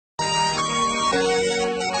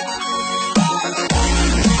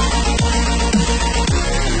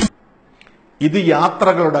ഇത്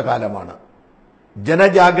യാത്രകളുടെ കാലമാണ്.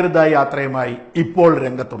 ജനജാഗ്രത യാത്രയുമായി ഇപ്പോൾ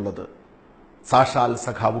രംഗത്തുള്ളത് സാക്ഷാൽ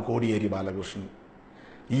സഖാവ് കോടിയേരി ബാലകൃഷ്ണൻ.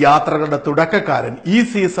 ഈ യാത്രകളുടെ തുടക്കക്കാരൻ, ഈ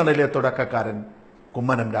സീസണിലെ തുടക്കക്കാരൻ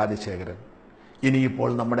കുമ്മനം രാജശേഖരൻ. ഇനിയിപ്പോൾ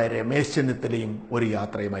നമ്മുടെ രമേശ് ചെന്നിത്തലയും ഒരു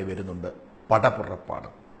യാത്രയുമായി വരുന്നുണ്ട്, പടപ്പുറപ്പാട്.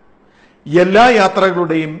 എല്ലാ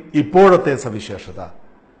യാത്രകളുടെയും ഇപ്പോഴത്തെ സവിശേഷത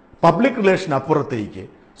പബ്ലിക് റിലേഷൻ അപ്പുറത്തേക്ക്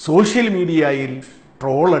സോഷ്യൽ മീഡിയയിൽ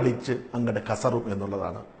ട്രോളടിച്ച് അങ്ങോട്ട് കസറും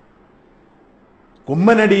എന്നുള്ളതാണ്.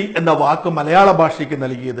 കുമ്മനടി എന്ന വാക്ക് മലയാള ഭാഷയ്ക്ക്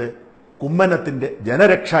നൽകിയത് കുമ്മനത്തിന്റെ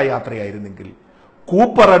ജനരക്ഷായാത്രയായിരുന്നെങ്കിൽ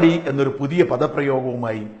കൂപ്പറടി എന്നൊരു പുതിയ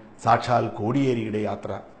പദപ്രയോഗവുമായി സാക്ഷാൽ കോടിയേരിയുടെ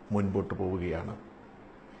യാത്ര മുൻപോട്ട് പോവുകയാണ്.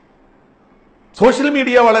 സോഷ്യൽ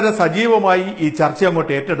മീഡിയ വളരെ സജീവമായി ഈ ചർച്ച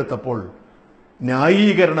അങ്ങോട്ട് ഏറ്റെടുത്തപ്പോൾ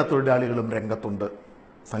ന്യായീകരണ തൊഴിലാളികളും രംഗത്തുണ്ട്.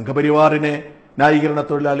 സംഘപരിവാറിനെ ന്യായീകരണ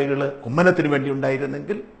തൊഴിലാളികൾ കുമ്മനത്തിന് വേണ്ടി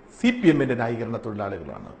ഉണ്ടായിരുന്നെങ്കിൽ CPMന്റെ ന്യായീകരണ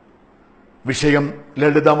തൊഴിലാളികളാണ്. വിഷയം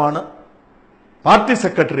ലളിതമാണ്. പാർട്ടി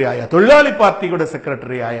സെക്രട്ടറിയായ, തൊഴിലാളി പാർട്ടിയുടെ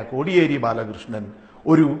സെക്രട്ടറിയായ കോടിയേരി ബാലകൃഷ്ണൻ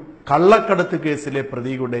ഒരു കള്ളക്കടത്ത് കേസിലെ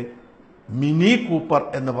പ്രതിയുടെ മിനി കൂപ്പർ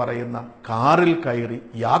എന്ന് പറയുന്ന കാറിൽ കയറി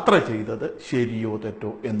യാത്ര ചെയ്തത് ശരിയോ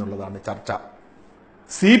തെറ്റോ എന്നുള്ളതാണ് ചർച്ച.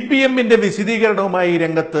 CPMന്റെ വിശദീകരണവുമായി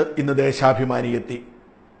രംഗത്ത് ഇന്ന് ദേശാഭിമാനി എത്തി.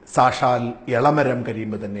 സാക്ഷാൽ എളമരം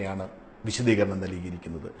കരീം തന്നെയാണ് വിശദീകരണം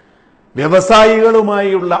നൽകിയിരിക്കുന്നത്.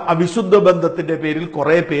 വ്യവസായികളുമായുള്ള അവിശുദ്ധ ബന്ധത്തിന്റെ പേരിൽ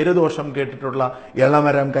കുറെ പേര് ദോഷം കേട്ടിട്ടുള്ള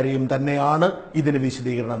എളമരം കരീം തന്നെയാണ് ഇതിന്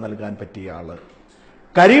വിശദീകരണം നൽകാൻ പറ്റിയ ആള്.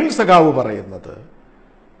 കരീം സഖാവ് പറയുന്നത്,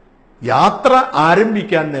 യാത്ര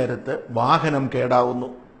ആരംഭിക്കാൻ നേരത്ത് വാഹനം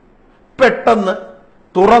കേടാവുന്നു, പെട്ടെന്ന്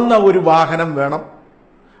തുറന്ന ഒരു വാഹനം വേണം.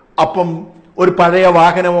 അപ്പം ഒരു പഴയ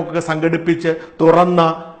വാഹനമൊക്കെ സംഘടിപ്പിച്ച് തുറന്ന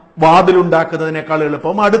വാതിലുണ്ടാക്കുന്നതിനേക്കാൾ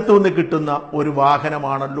എളുപ്പം അടുത്തുനിന്ന് കിട്ടുന്ന ഒരു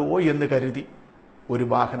വാഹനമാണല്ലോ എന്ന് കരുതി ഒരു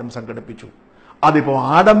വാഹനം സംഘടിപ്പിച്ചു. അതിപ്പോ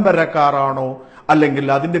ആഡംബരക്കാരാണോ അല്ലെങ്കിൽ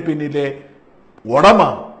അതിന്റെ പിന്നിലെ ഉടമ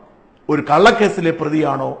ഒരു കള്ളക്കേസിലെ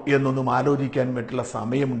പ്രതിയാണോ എന്നൊന്നും ആലോചിക്കാൻ വേണ്ടിയുള്ള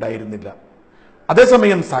സമയമുണ്ടായിരുന്നില്ല.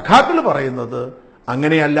 അതേസമയം സഖാക്കൾ പറയുന്നത്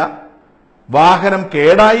അങ്ങനെയല്ല. വാഹനം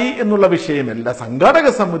കേടായി എന്നുള്ള വിഷയമല്ല, സംഘാടക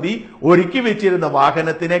സമിതി ഒരുക്കി വെച്ചിരുന്ന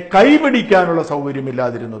വാഹനത്തിനെ കൈപിടിക്കാനുള്ള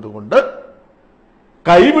സൗകര്യമില്ലാതിരുന്നതുകൊണ്ട്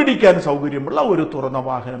കൈപിടിക്കാൻ സൗകര്യമുള്ള ഒരു തുറന്ന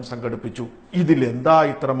വാഹനം സംഘടിപ്പിച്ചു. ഇതിലെന്താ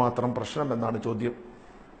ഇത്രമാത്രം പ്രശ്നം എന്നാണ് ചോദ്യം.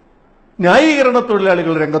 ന്യായീകരണ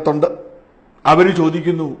തൊഴിലാളികൾ രംഗത്തുണ്ട്. അവര്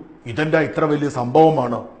ചോദിക്കുന്നു, ഇതെന്താ ഇത്ര വലിയ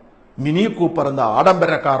സംഭവമാണോ? മിനി കൂപ്പർ എന്ന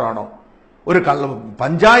ആഡംബരക്കാരാണോ? ഒരു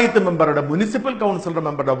പഞ്ചായത്ത് മെമ്പറുടെ, മുനിസിപ്പൽ കൗൺസിലർ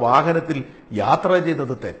മെമ്പറുടെ വാഹനത്തിൽ യാത്ര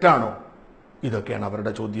ചെയ്തത് തെറ്റാണോ? ഇതൊക്കെയാണ്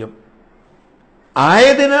അവരുടെ ചോദ്യം.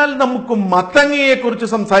 ആയതിനാൽ നമുക്ക് മത്തങ്ങയെക്കുറിച്ച്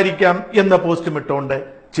സംസാരിക്കാം എന്ന പോസ്റ്റും ഇട്ടുകൊണ്ട്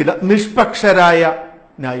ചില നിഷ്പക്ഷരായ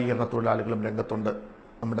ന്യായീകരണ തൊഴിലാളികളും രംഗത്തുണ്ട്.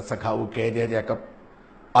 നമ്മുടെ സഖാവ് KJ ജേക്കബ്,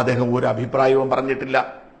 അദ്ദേഹം ഒരു അഭിപ്രായവും പറഞ്ഞിട്ടില്ല.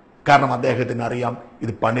 കാരണം അദ്ദേഹത്തിന് അറിയാം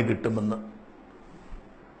ഇത് പണി കിട്ടുമെന്ന്.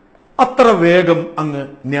 അത്ര വേഗം അങ്ങ്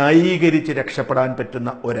ന്യായീകരിച്ച് രക്ഷപ്പെടാൻ പറ്റുന്ന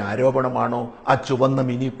ഒരു ആരോപണമാണോ ആ ചുവന്ന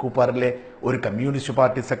മിനി കൂപ്പറിലെ ഒരു കമ്മ്യൂണിസ്റ്റ്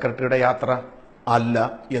പാർട്ടി സെക്രട്ടറിയുടെ യാത്ര? അല്ല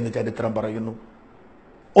എന്ന് ചരിത്രം പറയുന്നു.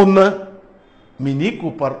 ഒന്ന്, മിനി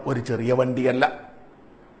കൂപ്പർ ഒരു ചെറിയ വണ്ടിയല്ല.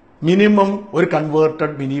 മിനിമം ഒരു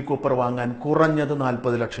കൺവേർട്ടഡ് മിനി കൂപ്പർ വാങ്ങാൻ കുറഞ്ഞത്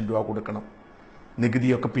 40 ലക്ഷം രൂപ കൊടുക്കണം.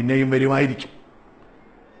 നികുതിയൊക്കെ പിന്നെയും വരുമായിരിക്കും.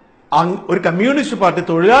 ഒരു കമ്മ്യൂണിസ്റ്റ് പാർട്ടി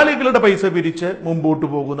തൊഴിലാളികളുടെ പൈസ പിരിച്ച് മുമ്പോട്ട്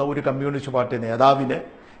പോകുന്ന ഒരു കമ്മ്യൂണിസ്റ്റ് പാർട്ടി നേതാവിന്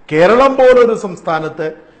കേരളം പോലൊരു സംസ്ഥാനത്ത്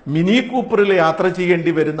മിനി കൂപ്പറിൽ യാത്ര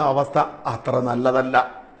ചെയ്യേണ്ടി വരുന്ന അവസ്ഥ അത്ര നല്ലതല്ല,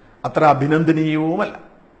 അത്ര അഭിനന്ദനീയവുമല്ല.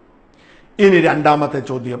 ഇനി രണ്ടാമത്തെ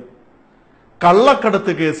ചോദ്യം,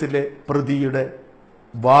 കള്ളക്കടത്ത് കേസിലെ പ്രതിയുടെ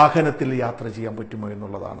വാഹനത്തിൽ യാത്ര ചെയ്യാൻ പറ്റുമോ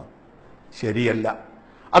എന്നുള്ളതാണ്. ശരിയല്ല.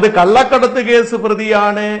 അത് കള്ളക്കടത്ത് കേസ്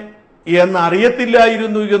പ്രതിയാണ്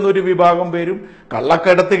എന്നറിയത്തില്ലായിരുന്നു എന്നൊരു വിഭാഗം പേരും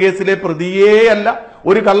കള്ളക്കടത്ത് കേസിലെ പ്രതിയേ അല്ല,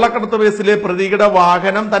 ഒരു കള്ളക്കടത്ത് കേസിലെ പ്രതിയുടെ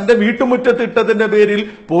വാഹനം തന്റെ വീട്ടുമുറ്റത്തിട്ടതിന്റെ പേരിൽ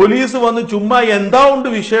പോലീസ് വന്ന് ചുമ്മാ എന്താ ഉണ്ട്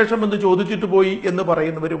വിശേഷം എന്ന് ചോദിച്ചിട്ട് പോയി എന്ന്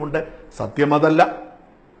പറയുന്നവരുമുണ്ട്. സത്യം അതല്ല.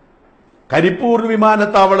 കരിപ്പൂർ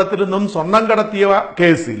വിമാനത്താവളത്തിൽ നിന്നും സ്വർണം കടത്തിയ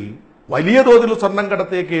കേസിൽ, വലിയ തോതിൽ സ്വർണം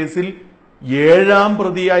കടത്തിയ കേസിൽ 7ാം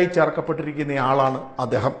പ്രതിയായി ചേർക്കപ്പെട്ടിരിക്കുന്ന ആളാണ്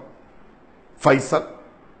അദ്ദേഹം, ഫൈസൽ.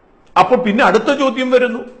 അപ്പൊ പിന്നെ അടുത്ത ചോദ്യം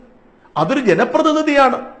വരുന്നു, അതൊരു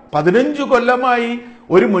ജനപ്രതിനിധിയാണ്. 15 കൊല്ലമായി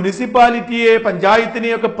ഒരു മുനിസിപ്പാലിറ്റിയെ,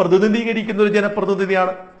 പഞ്ചായത്തിനെയൊക്കെ പ്രതിനിധീകരിക്കുന്ന ഒരു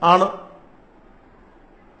ജനപ്രതിനിധിയാണ്.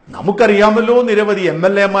 നമുക്കറിയാമല്ലോ, നിരവധി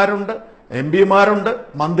MLA-മാരുണ്ട്, MP-മാരുണ്ട്,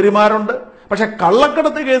 മന്ത്രിമാരുണ്ട്. പക്ഷെ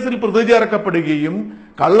കള്ളക്കടത്ത് കേസിൽ പ്രതി ചേർക്കപ്പെടുകയും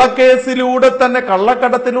കള്ളക്കടത്തിലൂടെ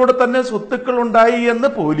തന്നെ സ്വത്തുക്കൾ ഉണ്ടായി എന്ന്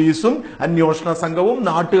പോലീസും അന്വേഷണ സംഘവും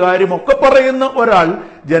നാട്ടുകാരും ഒക്കെ പറയുന്ന ഒരാൾ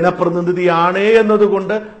ജനപ്രതിനിധിയാണ്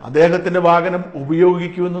എന്നതുകൊണ്ട് അദ്ദേഹത്തിന്റെ വാഹനം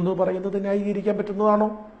ഉപയോഗിക്കുമെന്ന് പറയുന്നത് ന്യായീകരിക്കാൻ പറ്റുന്നതാണോ?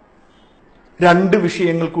 2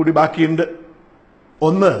 വിഷയങ്ങൾ കൂടി ബാക്കിയുണ്ട്.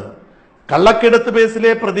 ഒന്ന്, കള്ളക്കടത്ത്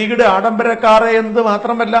കേസിലെ പ്രതിയുടെ ആഡംബര കാർ എന്നത്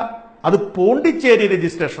മാത്രമല്ല, അത് പോണ്ടിച്ചേരി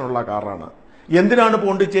രജിസ്ട്രേഷനുള്ള കാറാണ്. എന്തിനാണ്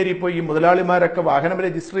പോണ്ടിച്ചേരി ഇപ്പോൾ ഈ മുതലാളിമാരൊക്കെ വാഹനം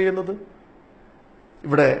രജിസ്റ്റർ ചെയ്യുന്നത്?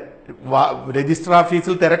 ഇവിടെ രജിസ്റ്റർ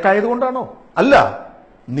ഓഫീസിൽ തിരക്കായതുകൊണ്ടാണോ? അല്ല,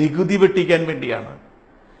 നികുതി വെട്ടിക്കാൻ വേണ്ടിയാണ്.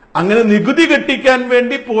 അങ്ങനെ നികുതി കെട്ടിക്കാൻ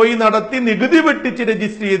വേണ്ടി പോയി നടത്തി നികുതി വെട്ടിച്ച്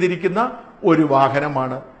രജിസ്റ്റർ ചെയ്തിരിക്കുന്ന ഒരു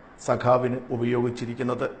വാഹനമാണ് സഖാവിന്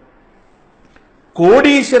ഉപയോഗിച്ചിരിക്കുന്നത്.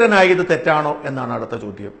 കോടീശ്വരനായത് തെറ്റാണോ എന്നാണ് അടുത്ത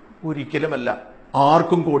ചോദ്യം. ഒരിക്കലുമല്ല.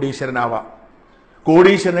 ആർക്കും കോടീശ്വരനാവാം,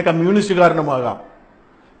 കോടീശ്വരനെ കമ്മ്യൂണിസ്റ്റുകാരനുമാകാം.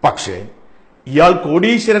 പക്ഷേ ഇയാൾ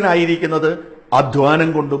കോടീശ്വരനായിരിക്കുന്നത് അധ്വാനം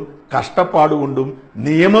കൊണ്ടും കഷ്ടപ്പാടുകൊണ്ടും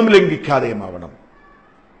നിയമം ലംഘിക്കാതെയുമാവണം.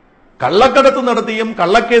 കള്ളക്കടത്ത് നടത്തിയും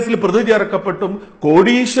കള്ളക്കേസിൽ പ്രതി ചേർക്കപ്പെട്ടും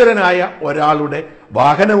കോടീശ്വരനായ ഒരാളുടെ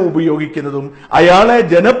വാഹനം ഉപയോഗിക്കുന്നതും അയാളെ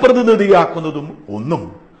ജനപ്രതിനിധിയാക്കുന്നതും ഒന്നും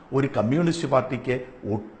ഒരു കമ്മ്യൂണിസ്റ്റ് പാർട്ടിക്ക്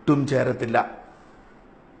ഒട്ടും ചേരത്തില്ല.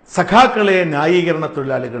 സഖാക്കളെ, ന്യായീകരണ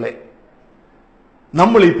തൊഴിലാളികളെ,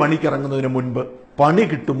 നമ്മൾ ഈ പണിക്കിറങ്ങുന്നതിന് മുൻപ് പണി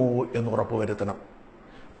കിട്ടുമോ എന്ന് ഉറപ്പുവരുത്തണം.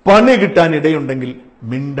 പണി കിട്ടാൻ ഇടയുണ്ടെങ്കിൽ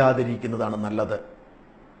മിണ്ടാതിരിക്കുന്നതാണ് നല്ലത്.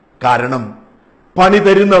 കാരണം പണി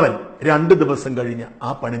തരുന്നവൻ 2 ദിവസം കഴിഞ്ഞ് ആ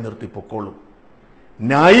പണി നിർത്തി പൊക്കോളും.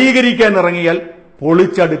 ന്യായീകരിക്കാൻ ഇറങ്ങിയാൽ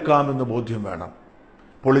പൊളിച്ചടുക്കാമെന്ന് ബോധ്യം വേണം.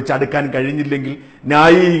 പൊളിച്ചടുക്കാൻ കഴിഞ്ഞില്ലെങ്കിൽ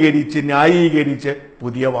ന്യായീകരിച്ച്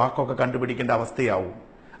പുതിയ വാക്കൊക്കെ കണ്ടുപിടിക്കേണ്ട അവസ്ഥയാവും.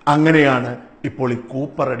 അങ്ങനെയാണ് ഇപ്പോൾ ഈ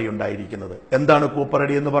കൂപ്പറടി ഉണ്ടായിരിക്കുന്നത്. എന്താണ്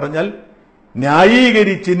കൂപ്പറടി എന്ന് പറഞ്ഞാൽ?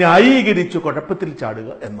 ന്യായീകരിച്ച് കുഴപ്പത്തിൽ ചാടുക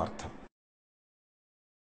എന്നർത്ഥം.